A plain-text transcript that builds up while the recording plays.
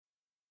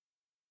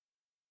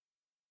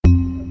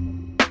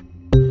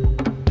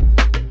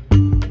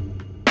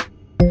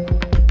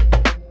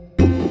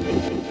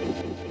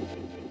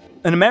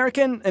An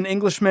American, an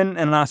Englishman,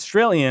 and an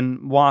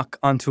Australian walk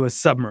onto a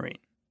submarine.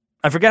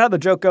 I forget how the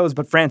joke goes,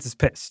 but France is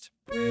pissed.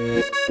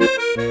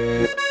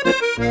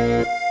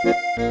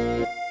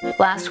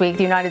 Last week,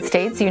 the United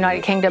States, the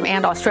United Kingdom,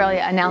 and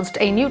Australia announced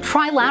a new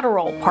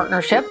trilateral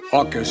partnership.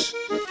 AUKUS.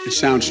 It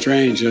sounds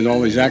strange, there's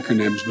all these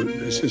acronyms, but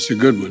it's a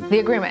good one. The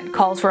agreement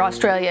calls for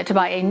Australia to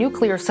buy a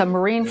nuclear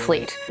submarine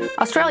fleet.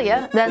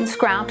 Australia then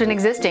scrapped an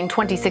existing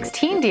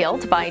 2016 deal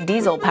to buy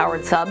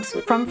diesel-powered subs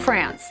from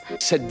France.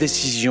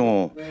 This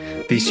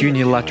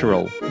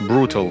unilateral,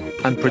 brutal,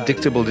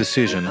 unpredictable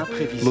decision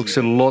looks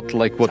a lot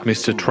like what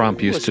Mr.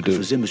 Trump used to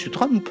do.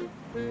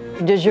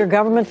 Does your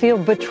government feel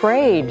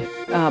betrayed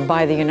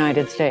by the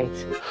United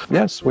States?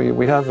 Yes,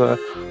 we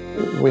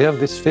have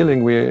this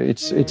feeling.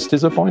 It's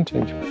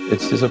disappointing.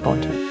 It's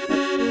disappointing.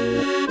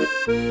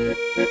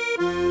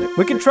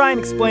 We could try and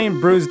explain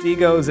bruised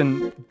egos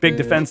and big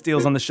defense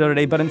deals on the show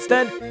today, but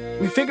instead,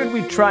 we figured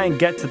we'd try and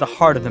get to the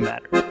heart of the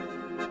matter.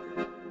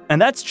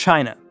 And that's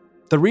China.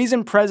 The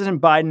reason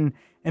President Biden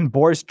and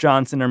Boris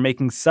Johnson are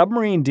making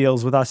submarine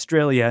deals with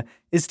Australia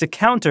is to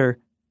counter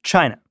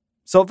China.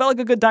 So it felt like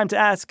a good time to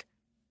ask,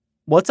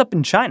 what's up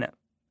in China?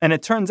 And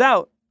it turns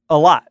out, a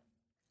lot.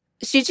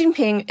 Xi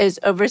Jinping is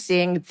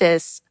overseeing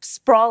this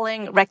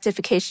sprawling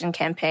rectification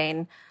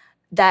campaign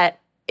that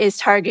is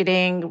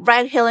targeting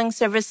ride-hailing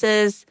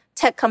services,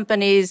 tech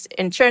companies,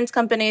 insurance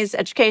companies,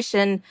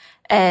 education,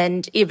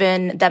 and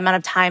even the amount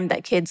of time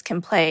that kids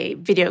can play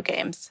video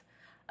games.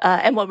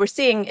 And what we're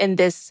seeing in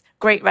this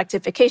great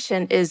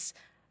rectification is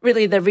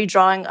really the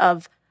redrawing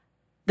of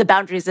the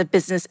boundaries of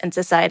business and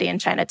society in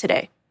China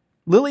today.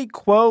 Lily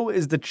Kuo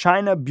is the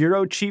China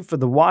bureau chief for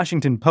the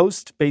Washington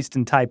Post, based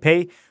in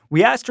Taipei.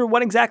 We asked her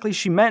what exactly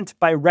she meant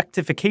by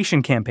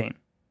rectification campaign.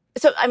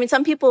 So,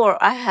 some people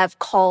have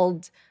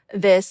called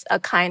this a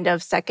kind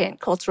of second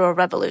cultural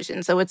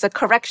revolution. So it's a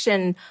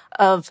correction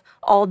of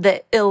all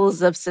the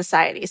ills of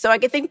society. So I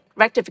think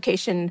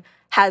rectification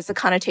has a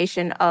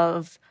connotation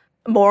of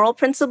moral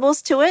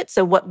principles to it.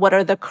 So what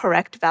are the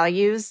correct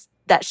values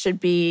that should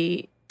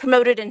be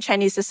promoted in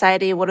Chinese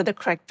society? What are the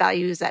correct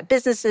values that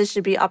businesses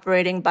should be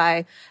operating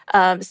by?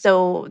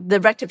 So the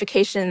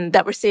rectification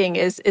that we're seeing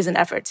is an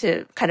effort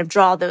to kind of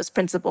draw those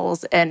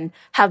principles and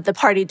have the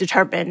party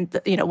determine,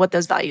 what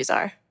those values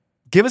are.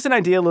 Give us an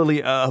idea,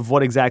 Lily, of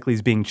what exactly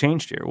is being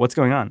changed here. What's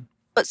going on?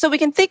 So we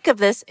can think of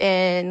this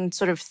in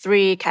sort of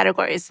three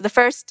categories. The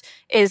first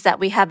is that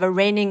we have a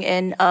reining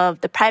in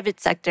of the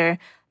private sector,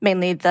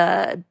 mainly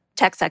the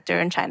tech sector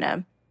in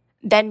China.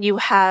 Then you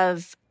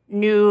have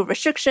new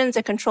restrictions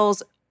and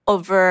controls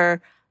over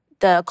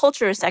the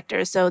culture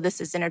sector. So this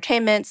is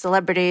entertainment,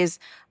 celebrities.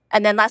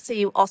 And then lastly,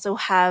 you also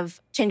have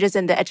changes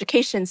in the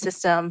education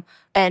system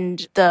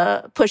and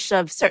the push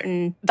of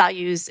certain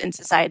values in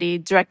society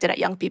directed at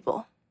young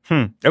people.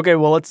 Okay,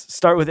 well, let's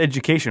start with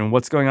education.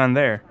 What's going on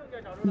there?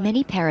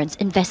 Many parents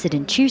invested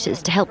in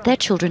tutors to help their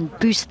children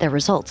boost their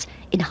results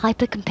in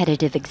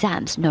hyper-competitive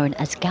exams known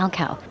as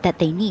Gaokao that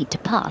they need to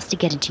pass to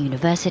get into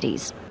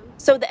universities.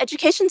 So the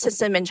education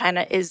system in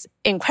China is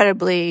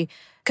incredibly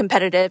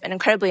competitive and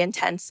incredibly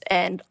intense,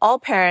 and all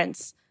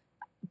parents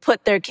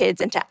put their kids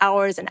into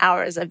hours and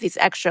hours of these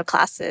extra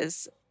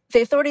classes.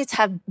 The authorities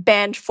have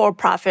banned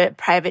for-profit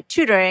private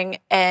tutoring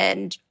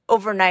and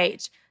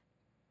overnight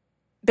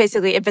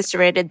basically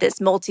eviscerated this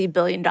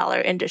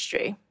multi-billion-dollar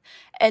industry.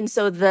 And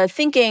so the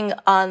thinking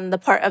on the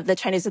part of the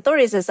Chinese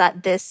authorities is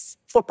that this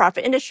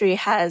for-profit industry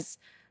has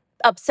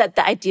upset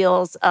the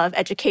ideals of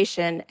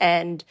education.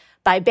 And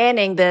by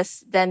banning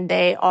this, then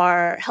they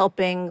are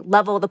helping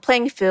level the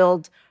playing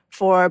field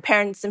for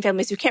parents and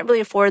families who can't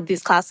really afford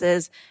these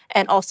classes.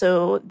 And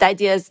also the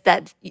idea is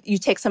that you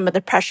take some of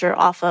the pressure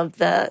off of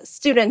the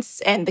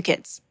students and the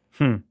kids.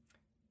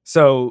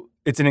 So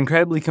it's an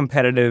incredibly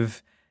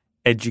competitive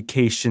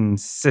education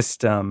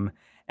system.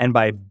 And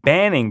by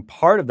banning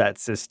part of that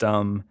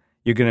system,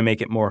 you're going to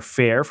make it more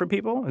fair for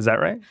people? Is that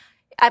right?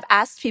 I've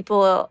asked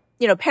people,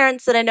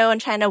 parents that I know in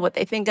China, what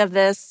they think of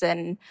this.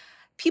 And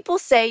people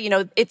say,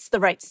 it's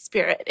the right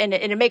spirit and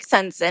it makes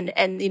sense.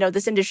 And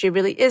this industry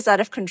really is out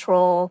of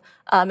control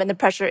and the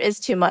pressure is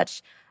too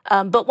much.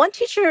 But one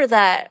teacher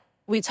that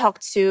we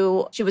talked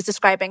to, she was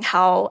describing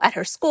how at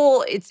her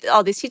school,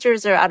 all these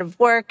teachers are out of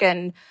work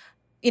and,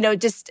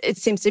 it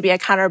seems to be a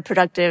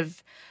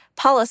counterproductive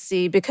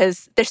policy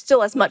because there's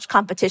still as much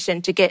competition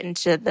to get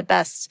into the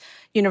best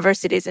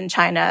universities in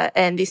China,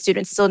 and these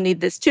students still need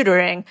this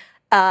tutoring,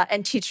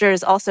 and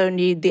teachers also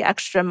need the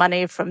extra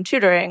money from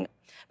tutoring.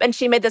 And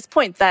she made this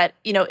point that,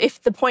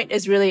 if the point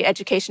is really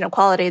education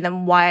equality,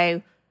 then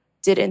why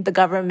didn't the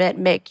government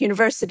make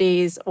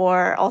universities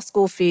or all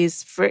school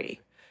fees free?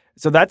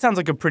 So that sounds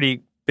like a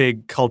pretty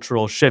big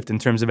cultural shift in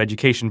terms of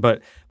education,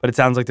 but it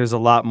sounds like there's a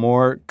lot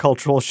more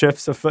cultural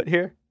shifts afoot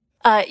here.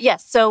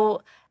 Yes.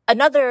 So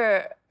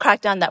another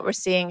crackdown that we're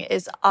seeing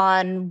is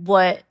on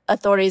what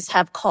authorities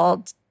have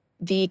called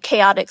the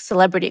chaotic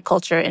celebrity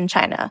culture in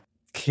China.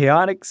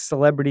 Chaotic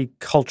celebrity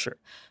culture.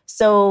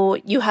 So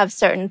you have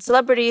certain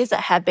celebrities that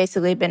have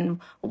basically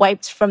been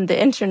wiped from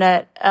the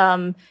internet.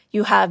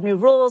 You have new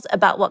rules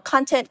about what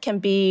content can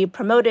be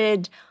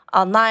promoted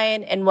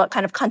online and what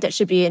kind of content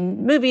should be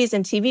in movies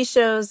and TV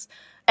shows.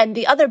 And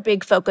the other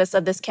big focus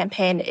of this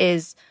campaign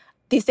is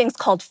these things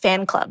called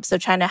fan clubs. So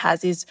China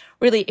has these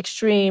really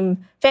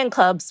extreme fan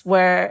clubs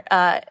where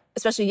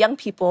especially young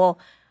people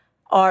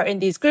are in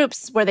these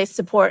groups where they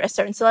support a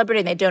certain celebrity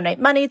and they donate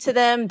money to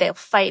them. They'll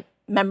fight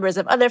members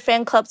of other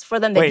fan clubs for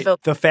them. Wait,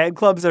 the fan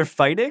clubs are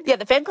fighting? Yeah,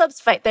 the fan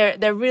clubs fight.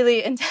 They're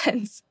really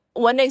intense.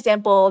 One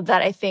example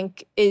that I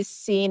think is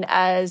seen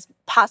as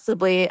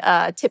possibly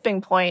a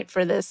tipping point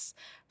for this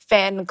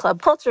fan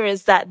club culture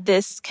is that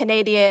this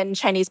Canadian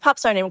Chinese pop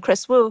star named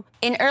Chris Wu.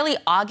 In early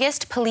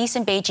August, police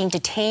in Beijing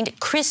detained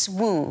Chris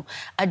Wu,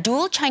 a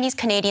dual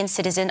Chinese-Canadian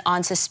citizen,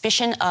 on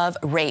suspicion of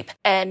rape.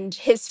 And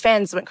his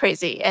fans went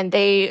crazy, and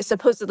they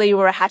supposedly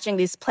were hatching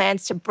these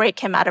plans to break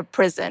him out of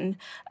prison.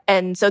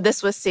 And so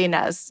this was seen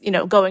as,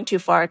 going too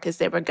far because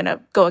they were going to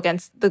go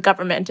against the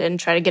government and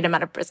try to get him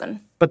out of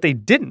prison. But they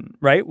didn't,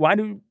 right? Why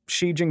do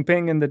Xi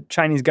Jinping and the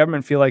Chinese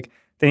government feel like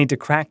they need to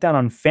crack down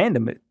on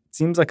fandom? It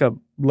seems like a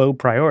low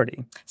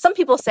priority. Some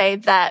people say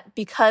that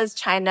because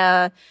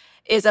China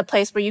is a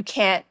place where you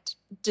can't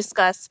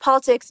discuss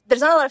politics,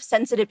 there's not a lot of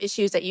sensitive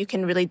issues that you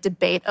can really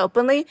debate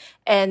openly.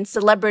 And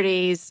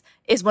celebrities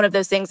is one of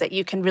those things that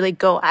you can really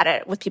go at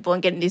it with people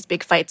and get in these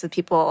big fights with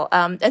people.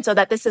 And so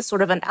that this is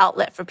sort of an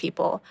outlet for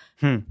people.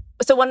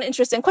 So one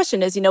interesting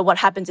question is, what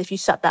happens if you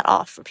shut that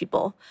off for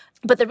people?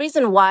 But the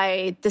reason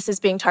why this is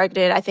being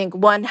targeted, I think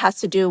one has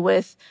to do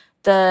with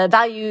the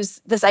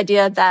values, this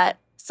idea that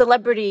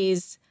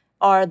celebrities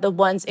are the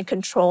ones in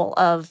control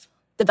of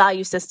the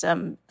value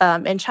system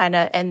in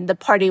China, and the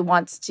party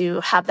wants to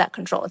have that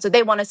control. And so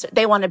they want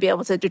to be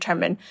able to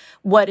determine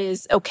what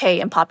is okay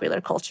in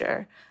popular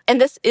culture. And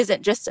this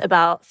isn't just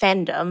about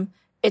fandom.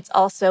 It's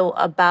also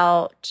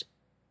about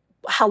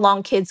how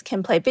long kids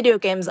can play video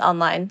games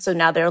online. So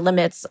now there are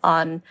limits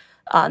on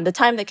the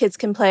time that kids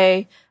can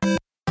play.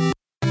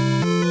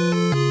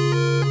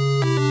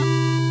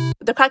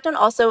 The crackdown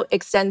also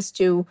extends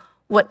to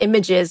what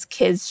images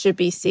kids should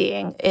be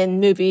seeing in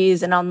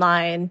movies and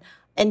online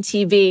and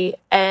TV.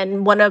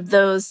 And one of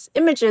those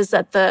images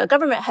that the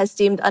government has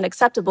deemed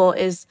unacceptable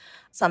is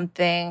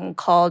something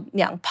called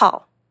Niang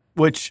Pao.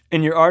 Which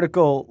in your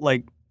article,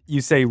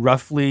 you say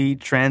roughly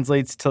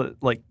translates to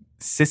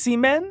sissy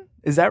men?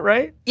 Is that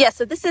right? Yeah,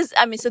 so this is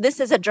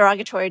a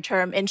derogatory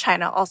term in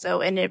China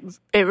also, and it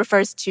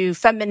refers to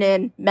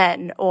feminine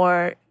men,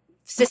 or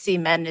sissy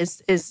men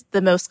is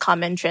the most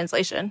common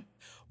translation.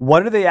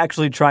 What are they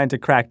actually trying to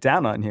crack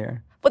down on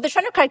here? What they're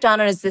trying to crack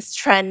down on is this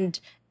trend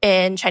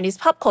in Chinese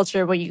pop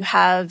culture where you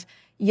have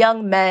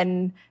young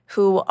men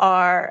who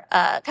are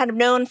kind of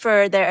known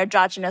for their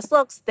androgynous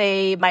looks.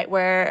 They might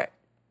wear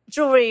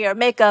jewelry or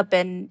makeup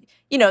and,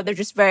 they're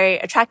just very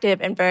attractive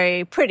and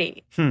very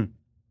pretty.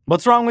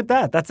 What's wrong with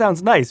that? That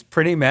sounds nice.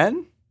 Pretty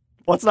men?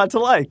 What's not to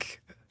like?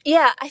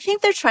 Yeah, I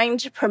think they're trying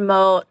to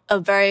promote a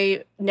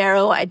very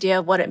narrow idea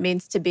of what it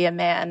means to be a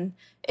man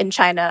in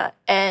China.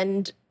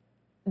 And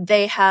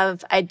they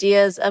have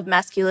ideas of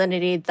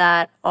masculinity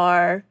that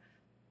are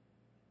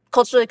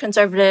culturally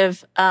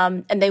conservative,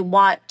 and they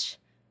want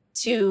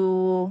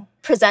to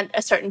present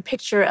a certain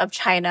picture of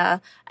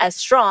China as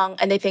strong.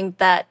 And they think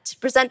that to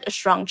present a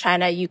strong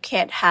China, you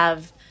can't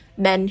have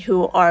men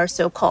who are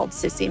so-called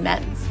sissy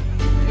men.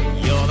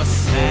 You're the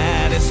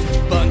saddest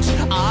bunch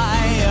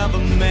I ever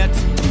met,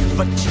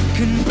 but you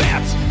can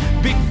bet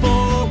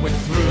before we're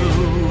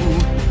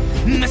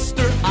through,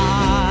 Mr.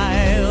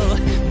 I'll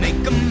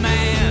make a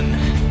man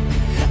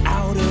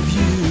out of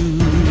you.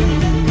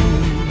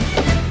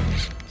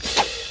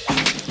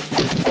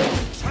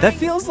 That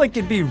feels like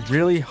it'd be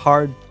really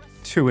hard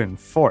to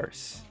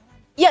enforce.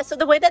 Yeah, so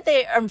the way that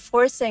they are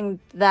enforcing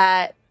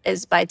that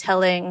is by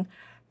telling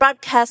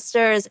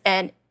broadcasters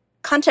and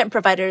content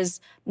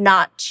providers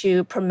not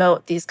to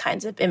promote these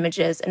kinds of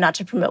images and not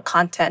to promote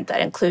content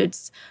that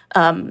includes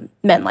men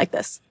like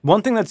this.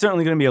 One thing that's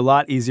certainly going to be a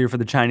lot easier for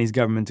the Chinese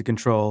government to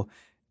control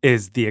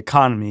is the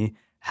economy.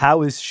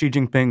 How is Xi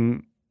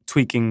Jinping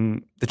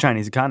tweaking the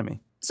Chinese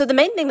economy? So the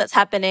main thing that's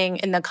happening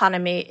in the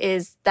economy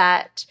is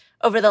that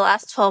over the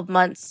last 12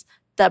 months,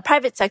 the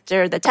private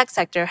sector, the tech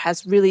sector,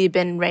 has really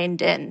been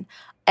reined in.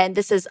 And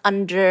this is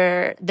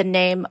under the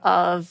name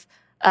of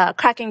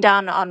cracking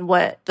down on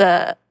what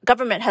the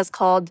government has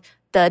called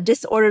the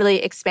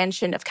disorderly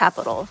expansion of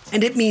capital.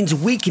 And it means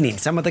weakening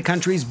some of the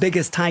country's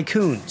biggest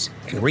tycoons.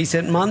 In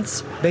recent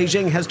months,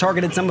 Beijing has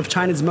targeted some of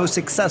China's most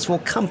successful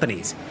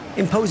companies,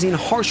 imposing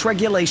harsh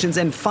regulations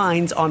and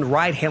fines on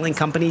ride-hailing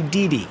company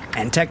Didi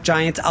and tech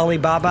giants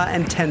Alibaba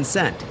and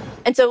Tencent.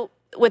 And so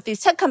with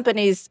these tech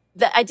companies,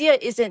 the idea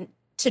isn't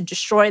to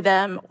destroy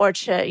them or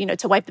to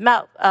wipe them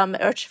out,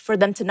 or for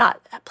them to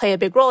not play a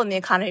big role in the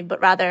economy,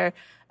 but rather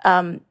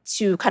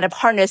to kind of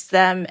harness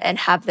them and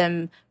have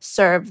them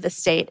serve the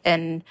state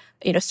and,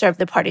 serve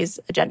the party's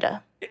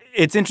agenda.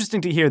 It's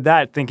interesting to hear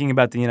that, thinking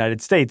about the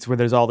United States, where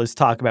there's all this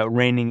talk about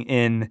reining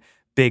in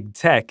big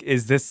tech.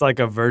 Is this like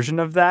a version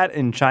of that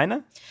in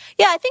China?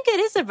 Yeah, I think it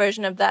is a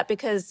version of that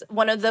because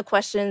one of the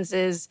questions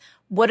is,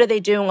 what are they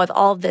doing with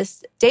all of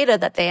this data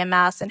that they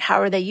amass and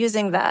how are they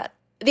using that?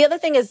 The other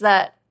thing is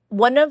that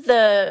one of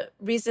the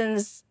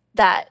reasons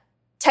that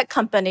tech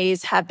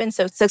companies have been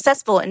so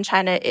successful in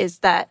China is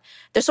that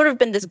there's sort of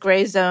been this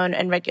gray zone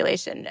in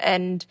regulation.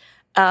 And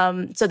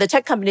so the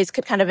tech companies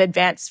could kind of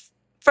advance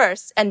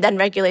first and then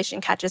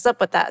regulation catches up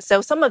with that.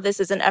 So some of this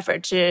is an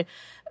effort to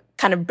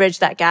kind of bridge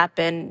that gap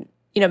and,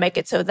 make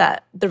it so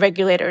that the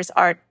regulators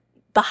aren't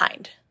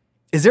behind.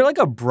 Is there like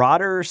a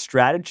broader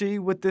strategy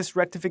with this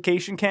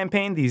rectification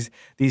campaign,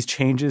 these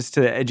changes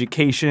to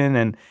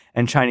education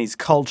and Chinese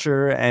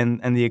culture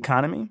and the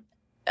economy?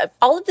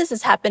 All of this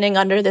is happening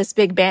under this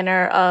big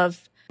banner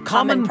of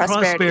common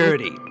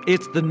prosperity.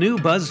 It's the new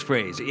buzz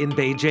phrase in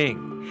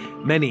Beijing.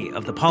 Many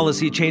of the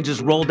policy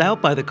changes rolled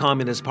out by the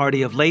Communist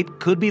Party of late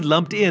could be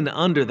lumped in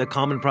under the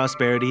common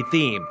prosperity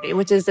theme,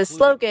 which is the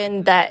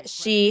slogan that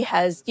Xi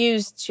has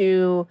used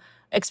to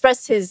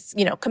express his,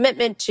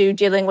 commitment to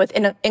dealing with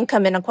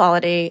income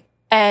inequality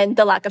and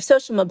the lack of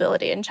social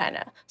mobility in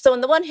China. So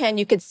on the one hand,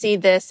 you could see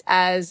this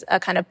as a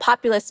kind of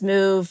populist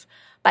move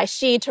by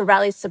Xi to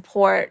rally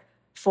support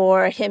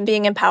for him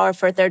being in power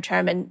for a third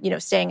term and,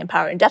 staying in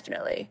power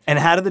indefinitely. And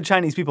how do the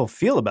Chinese people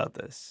feel about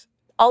this?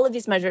 All of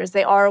these measures,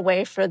 they are a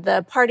way for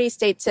the party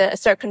state to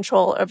assert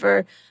control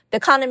over the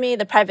economy,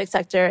 the private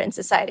sector, and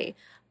society.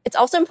 It's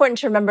also important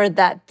to remember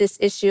that this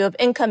issue of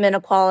income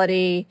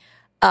inequality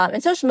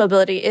and social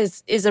mobility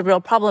is a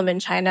real problem in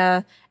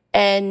China.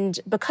 And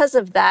because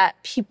of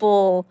that,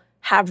 people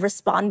have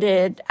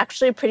responded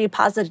actually pretty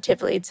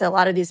positively to a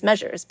lot of these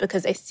measures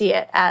because they see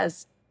it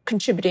as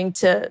contributing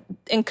to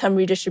income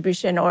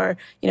redistribution or,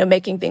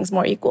 making things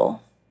more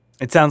equal.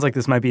 It sounds like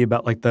this might be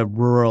about like the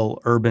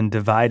rural-urban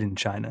divide in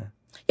China.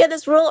 Yeah,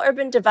 this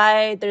rural-urban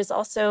divide. There's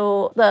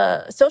also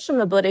the social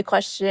mobility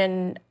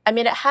question. I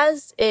mean,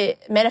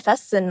 it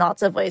manifests in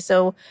lots of ways.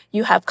 So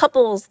you have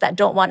couples that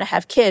don't want to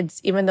have kids,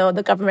 even though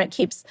the government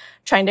keeps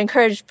trying to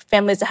encourage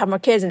families to have more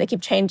kids, and they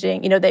keep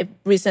changing. They've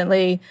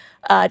recently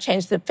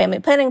changed the family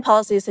planning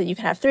policy so that you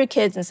can have 3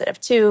 kids instead of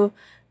 2.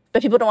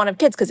 But people don't want to have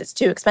kids because it's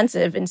too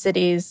expensive in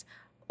cities.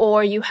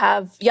 Or you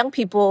have young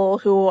people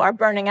who are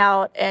burning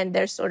out and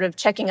they're sort of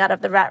checking out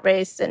of the rat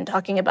race and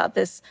talking about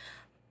this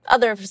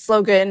other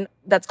slogan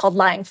that's called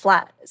lying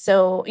flat.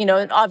 So,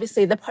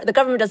 obviously the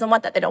government doesn't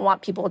want that. They don't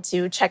want people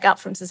to check out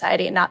from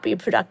society and not be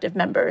productive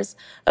members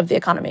of the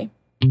economy.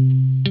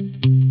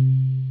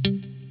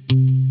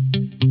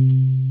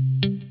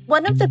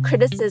 One of the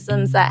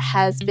criticisms that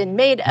has been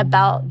made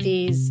about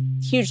these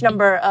huge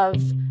number of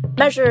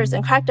measures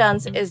and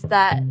crackdowns is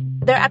that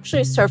they're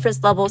actually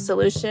surface-level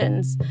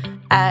solutions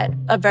at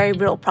a very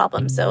real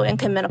problem. So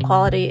income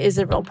inequality is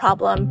a real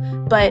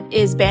problem, but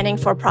is banning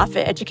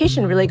for-profit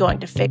education really going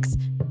to fix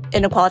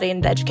inequality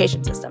in the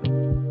education system?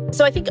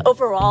 So I think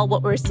overall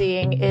what we're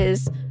seeing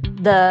is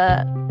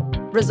the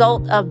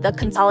result of the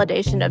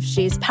consolidation of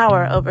Xi's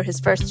power over his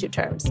first 2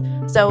 terms.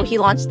 So he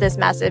launched this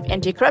massive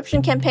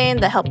anti-corruption campaign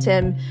that helped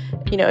him,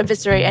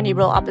 eviscerate any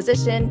real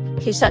opposition.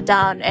 He shut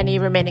down any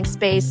remaining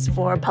space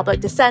for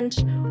public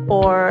dissent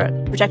or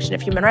rejection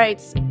of human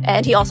rights.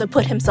 And he also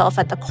put himself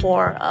at the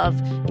core of,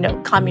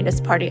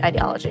 Communist Party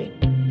ideology.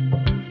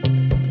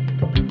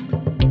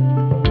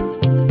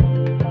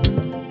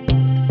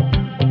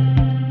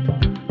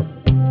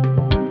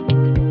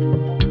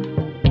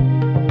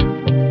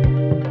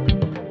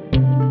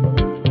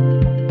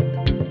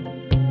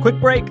 Quick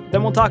break,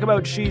 then we'll talk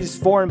about Xi's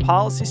foreign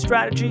policy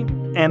strategy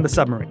and the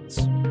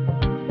submarines.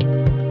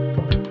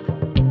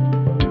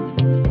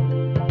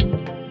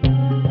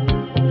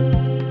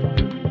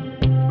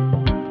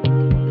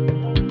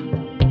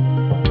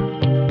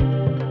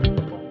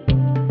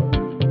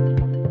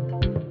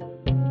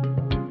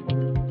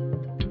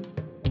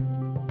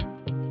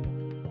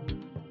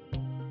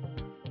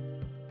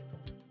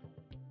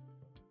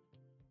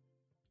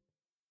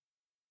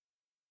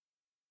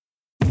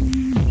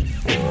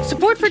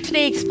 Support for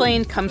Today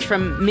Explained comes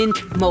from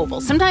Mint Mobile.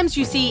 Sometimes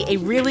you see a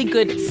really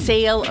good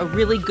sale, a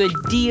really good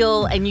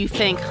deal, and you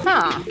think,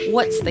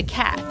 what's the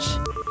catch?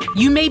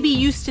 You may be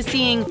used to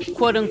seeing,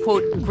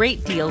 quote-unquote,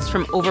 great deals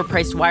from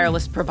overpriced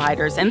wireless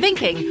providers and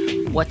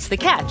thinking, what's the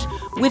catch?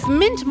 With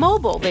Mint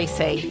Mobile, they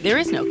say, there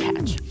is no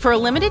catch. For a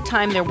limited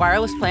time, their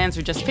wireless plans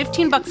are just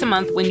 $15 a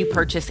month when you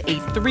purchase a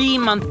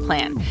 3-month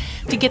plan.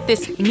 To get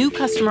this new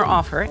customer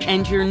offer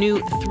and your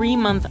new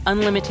 3-month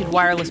unlimited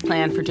wireless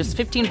plan for just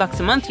 $15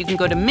 a month, you can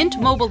go to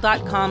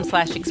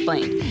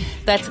mintmobile.com/explained.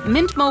 That's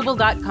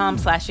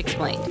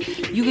mintmobile.com/explained.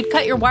 You could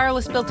cut your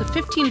wireless bill to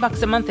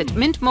 $15 a month at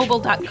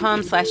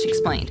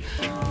mintmobile.com/explained.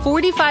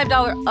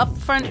 $45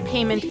 upfront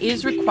payment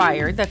is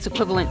required. That's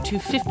equivalent to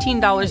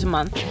 $15 a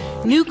month.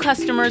 New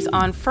customers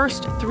on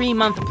first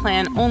 3-month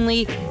plan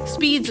only.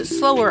 Speeds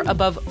slower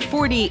above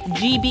 40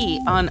 GB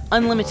on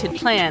unlimited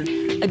plan.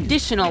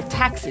 Additional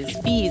taxes,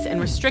 fees,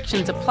 and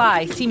restrictions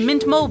apply. See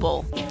Mint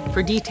Mobile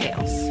for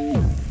details.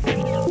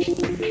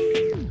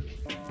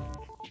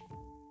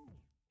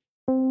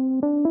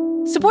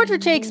 Support Support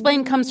for Today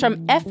Explained comes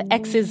from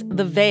FX's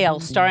The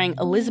Veil, starring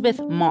Elizabeth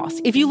Moss.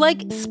 If you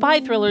like spy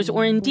thrillers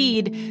or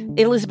indeed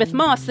Elizabeth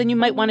Moss, then you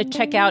might want to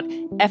check out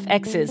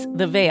FX's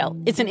The Veil.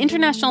 It's an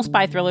international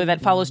spy thriller that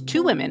follows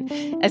two women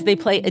as they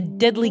play a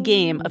deadly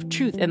game of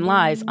truth and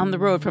lies on the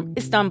road from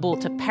Istanbul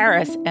to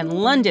Paris and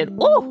London.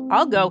 Oh,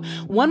 I'll go.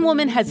 One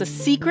woman has a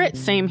secret,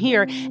 same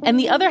here, and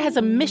the other has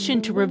a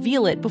mission to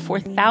reveal it before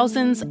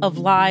thousands of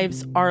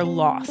lives are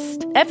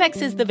lost.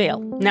 FX's The Veil,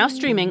 now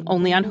streaming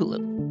only on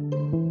Hulu.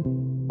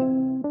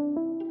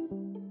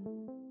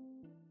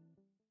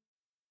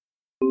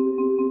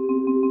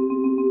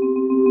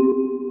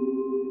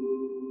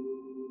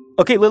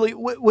 Okay, Lily,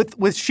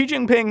 with Xi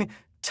Jinping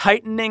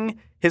tightening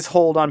his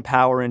hold on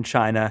power in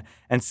China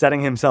and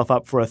setting himself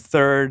up for a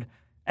third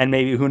and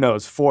maybe, who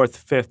knows, fourth,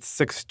 fifth,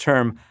 sixth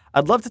term,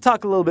 I'd love to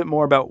talk a little bit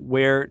more about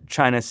where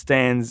China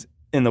stands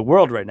in the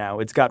world right now.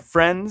 It's got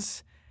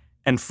friends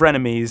and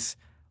frenemies.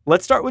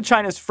 Let's start with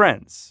China's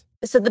friends.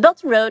 So the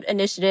Belt and Road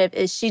Initiative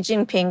is Xi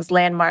Jinping's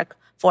landmark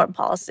foreign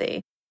policy.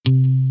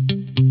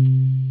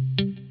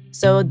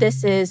 So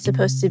this is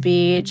supposed to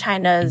be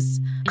China's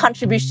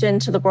contribution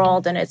to the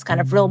world and its kind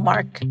of real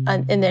mark in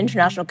the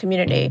international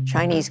community.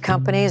 Chinese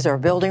companies are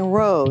building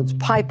roads,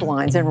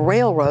 pipelines, and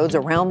railroads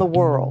around the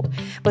world.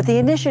 But the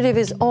initiative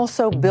is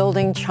also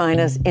building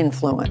China's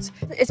influence.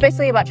 It's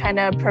basically about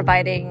China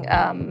providing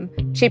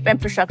cheap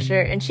infrastructure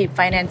and cheap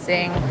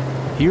financing.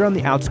 Here on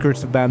the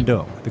outskirts of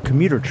Bandung, the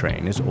commuter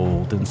train is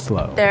old and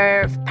slow.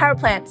 There are power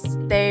plants,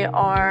 there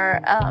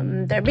are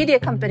media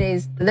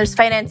companies, there's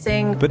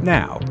financing. But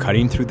now,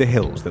 cutting through the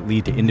hills that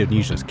lead to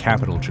Indonesia's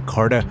capital,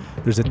 Jakarta,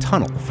 there's a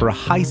tunnel for a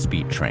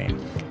high-speed train.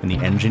 And the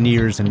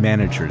engineers and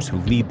managers who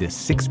lead this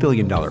 $6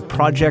 billion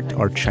project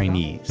are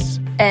Chinese.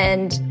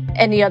 And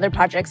any other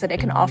projects that it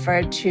can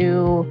offer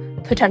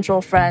to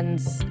potential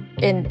friends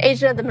in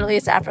Asia, the Middle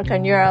East, Africa,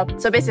 and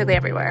Europe. So basically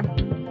everywhere.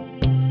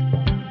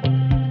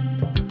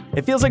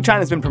 It feels like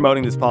China's been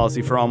promoting this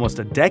policy for almost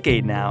a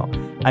decade now.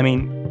 I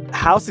mean,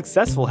 how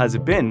successful has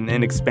it been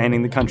in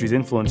expanding the country's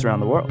influence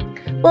around the world?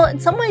 Well, in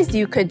some ways,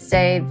 you could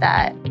say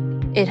that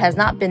it has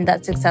not been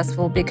that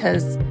successful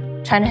because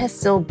China has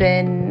still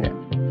been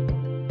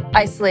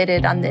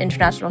isolated on the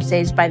international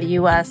stage by the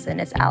U.S.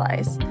 and its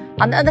allies.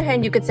 On the other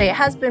hand, you could say it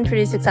has been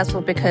pretty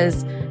successful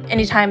because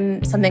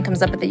anytime something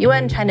comes up at the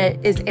UN, China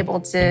is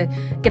able to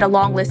get a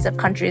long list of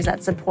countries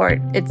that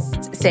support its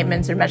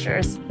statements or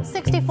measures.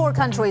 64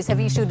 countries have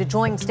issued a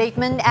joint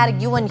statement at a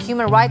UN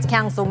Human Rights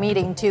Council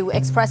meeting to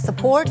express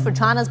support for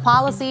China's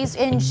policies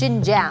in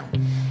Xinjiang.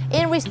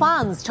 In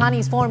response,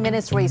 Chinese Foreign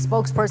Ministry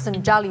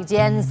spokesperson Zhao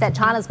Lijian said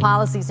China's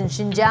policies in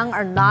Xinjiang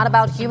are not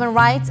about human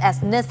rights,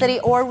 ethnicity,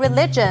 or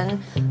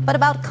religion, but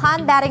about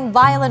combating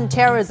violent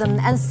terrorism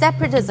and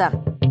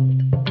separatism.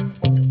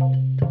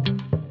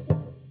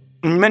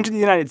 You mentioned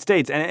the United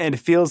States, and it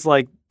feels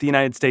like the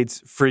United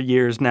States for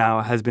years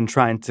now has been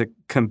trying to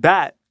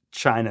combat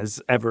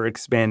China's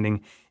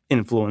ever-expanding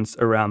influence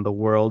around the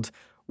world.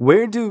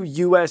 Where do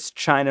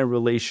U.S.-China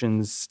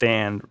relations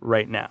stand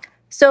right now?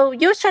 So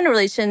U.S.-China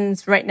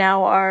relations right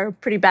now are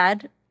pretty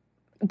bad.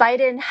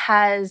 Biden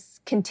has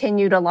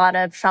continued a lot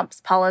of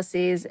Trump's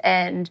policies,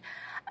 and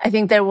I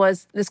think there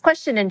was this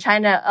question in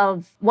China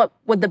of what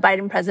would the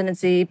Biden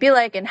presidency be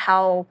like and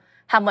how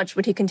much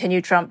would he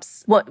continue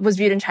Trump's, what was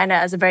viewed in China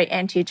as a very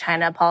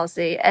anti-China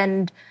policy.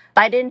 And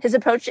Biden, his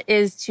approach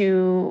is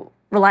to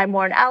rely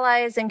more on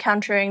allies in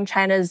countering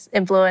China's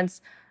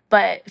influence,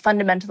 but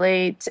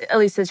fundamentally, at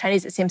least to the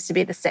Chinese, it seems to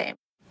be the same.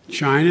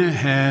 China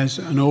has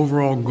an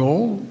overall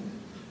goal,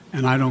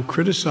 and I don't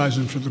criticize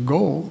them for the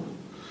goal,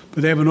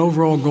 but they have an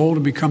overall goal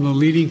to become the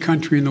leading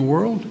country in the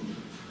world,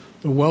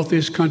 the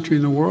wealthiest country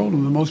in the world,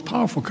 and the most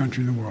powerful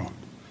country in the world.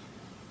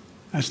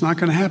 That's not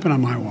going to happen on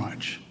my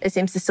watch. It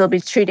seems to still be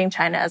treating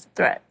China as a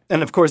threat.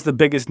 And of course, the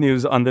biggest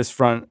news on this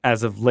front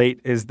as of late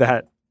is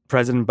that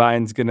President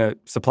Biden's going to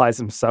supply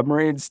some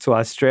submarines to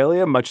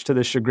Australia, much to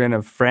the chagrin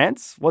of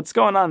France. What's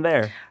going on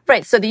there?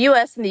 Right. So the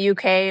U.S. and the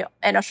U.K.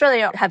 and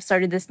Australia have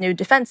started this new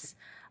defense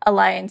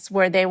alliance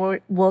where they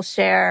will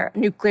share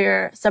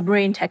nuclear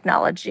submarine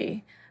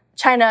technology.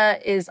 China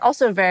is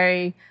also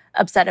very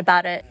upset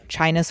about it.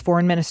 China's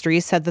foreign ministry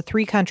said the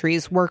three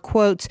countries were,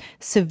 quote,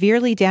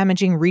 severely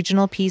damaging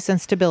regional peace and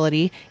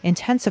stability,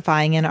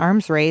 intensifying an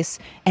arms race,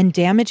 and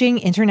damaging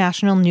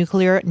international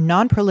nuclear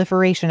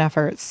non-proliferation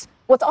efforts.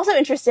 What's also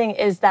interesting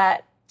is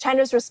that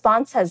China's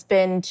response has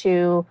been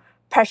to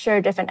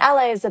pressure different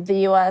allies of the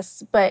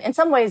U.S., but in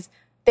some ways,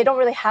 they don't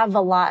really have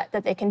a lot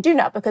that they can do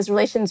now because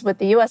relations with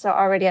the U.S. are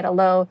already at a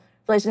low.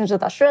 Relations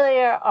with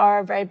Australia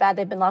are very bad.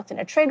 They've been locked in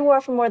a trade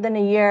war for more than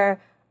a year.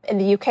 In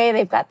the UK,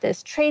 they've got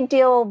this trade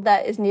deal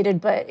that is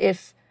needed, but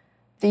if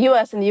the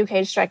US and the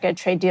UK strike a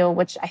trade deal,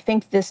 which I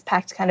think this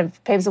pact kind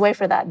of paves the way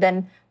for that,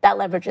 then that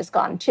leverage is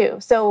gone too.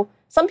 So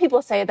some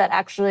people say that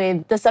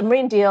actually the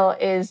submarine deal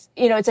is,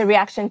 it's a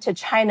reaction to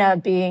China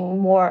being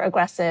more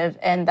aggressive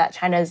and that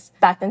China's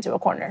backed into a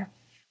corner.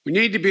 We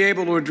need to be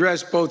able to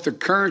address both the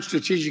current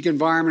strategic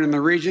environment in the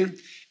region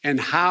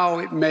and how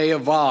it may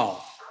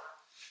evolve.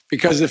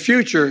 Because the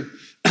future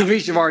of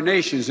each of our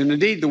nations, and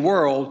indeed the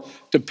world,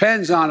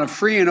 depends on a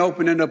free and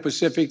open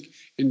Indo-Pacific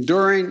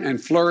enduring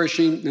and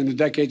flourishing in the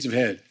decades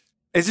ahead.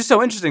 It's just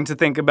so interesting to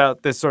think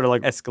about this sort of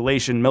like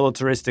escalation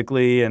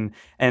militaristically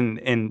and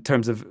in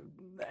terms of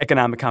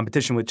economic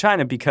competition with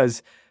China,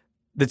 because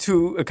the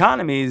two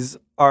economies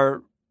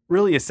are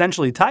really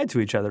essentially tied to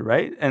each other,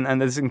 right?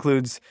 And this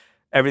includes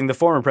everything the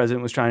former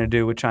president was trying to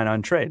do with China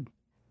on trade.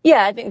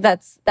 Yeah, I think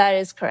that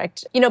is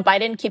correct.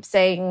 Biden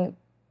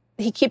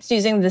keeps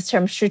using this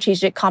term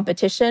strategic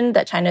competition,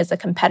 that China is a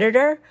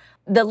competitor.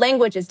 The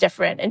language is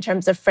different in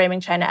terms of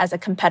framing China as a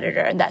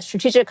competitor, and that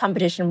strategic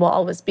competition will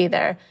always be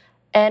there.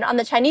 And on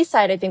the Chinese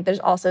side, I think there's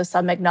also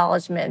some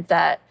acknowledgement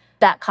that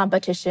that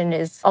competition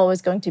is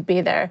always going to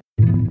be there.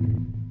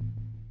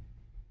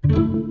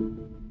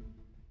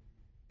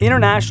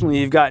 Internationally,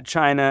 you've got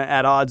China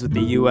at odds with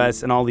the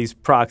U.S. and all these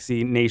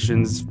proxy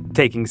nations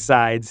taking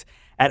sides.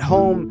 At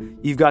home,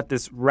 you've got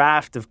this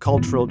raft of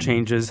cultural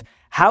changes.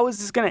 How is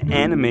this going to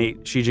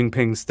animate Xi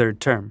Jinping's third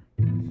term?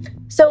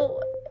 So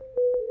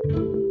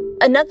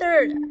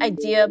another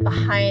idea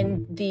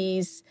behind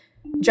these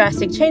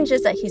drastic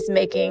changes that he's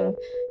making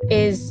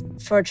is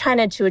for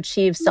China to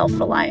achieve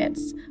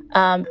self-reliance.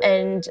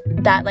 And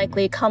that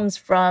likely comes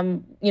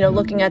from,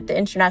 looking at the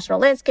international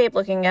landscape,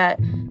 looking at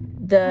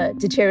the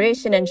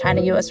deterioration in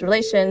China-U.S.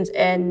 relations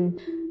and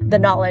the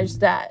knowledge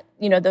that,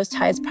 those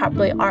ties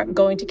probably aren't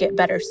going to get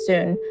better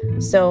soon.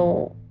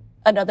 So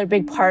another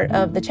big part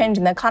of the change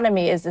in the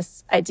economy is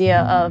this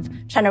idea of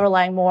China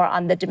relying more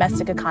on the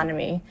domestic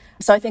economy.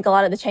 So I think a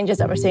lot of the changes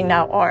that we're seeing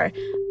now are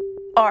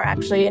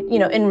actually,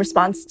 in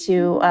response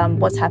to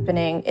what's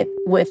happening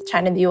with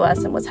China and the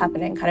U.S. and what's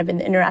happening kind of in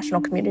the international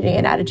community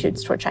and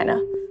attitudes toward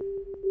China.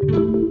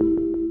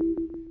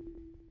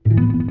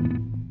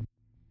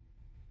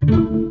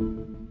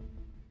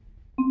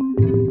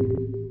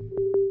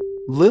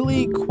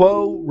 Lily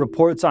Kuo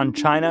reports on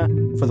China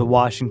for The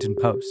Washington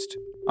Post.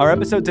 Our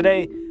episode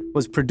today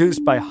was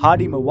produced by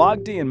Hadi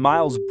Mawagdi and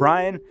Miles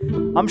Bryan.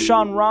 I'm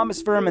Sean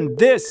Rameswaram, and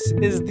this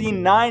is the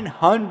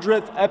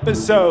 900th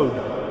episode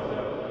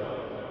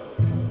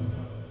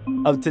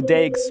of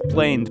Today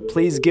Explained.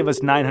 Please give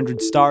us 900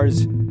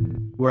 stars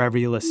wherever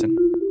you listen.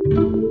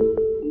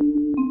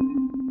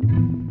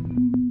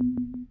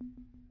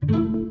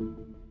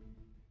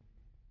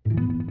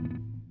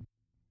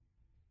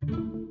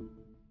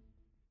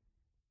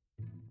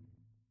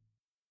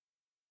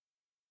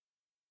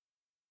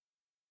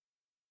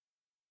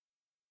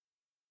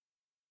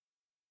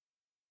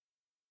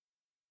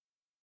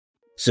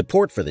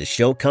 Support for this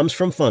show comes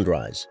from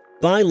Fundrise.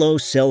 Buy low,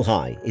 sell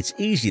high. It's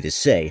easy to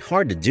say,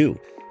 hard to do.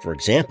 For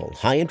example,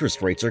 high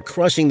interest rates are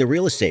crushing the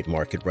real estate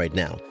market right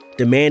now.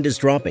 Demand is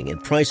dropping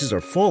and prices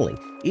are falling,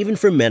 even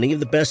for many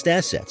of the best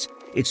assets.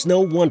 It's no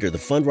wonder the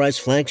Fundrise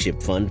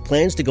Flagship Fund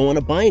plans to go on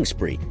a buying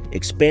spree,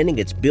 expanding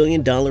its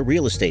billion-dollar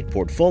real estate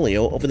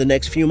portfolio over the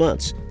next few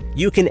months.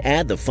 You can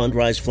add the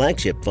Fundrise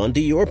Flagship Fund to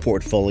your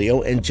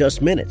portfolio in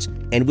just minutes,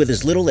 and with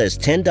as little as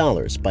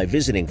 $10 by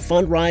visiting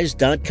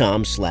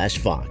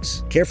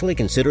fundrise.com/Fox. Carefully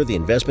consider the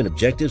investment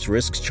objectives,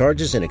 risks,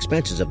 charges, and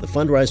expenses of the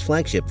Fundrise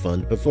Flagship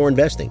Fund before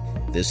investing.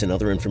 This and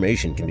other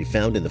information can be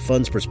found in the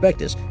fund's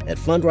prospectus at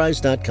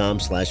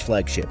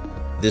fundrise.com/flagship.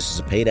 This is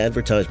a paid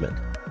advertisement.